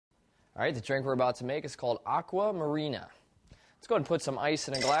All right, the drink we're about to make is called Aqua Marina. Let's go ahead and put some ice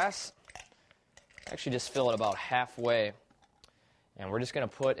in a glass. Actually, just fill it about halfway. And we're just going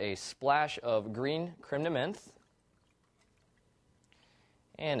to put a splash of green creme de menthe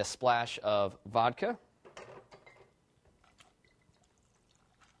and a splash of vodka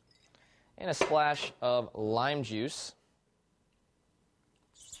and a splash of lime juice.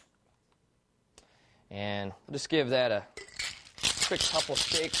 And we'll just give that a quick couple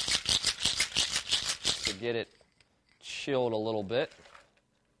shakes to get it chilled a little bit.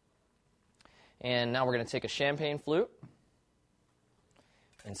 And now we're going to take a champagne flute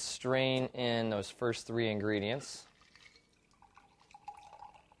and strain in those first three ingredients.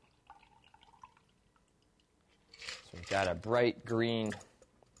 So we've got a bright green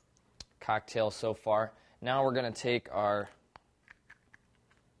cocktail so far. Now we're going to take our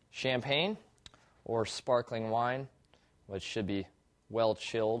champagne or sparkling wine, which should be well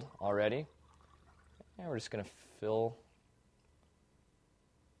chilled already. And we're just going to fill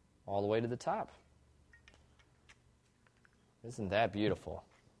all the way to the top. Isn't that beautiful?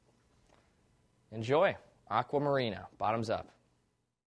 Enjoy. Aqua Marina. Bottoms up.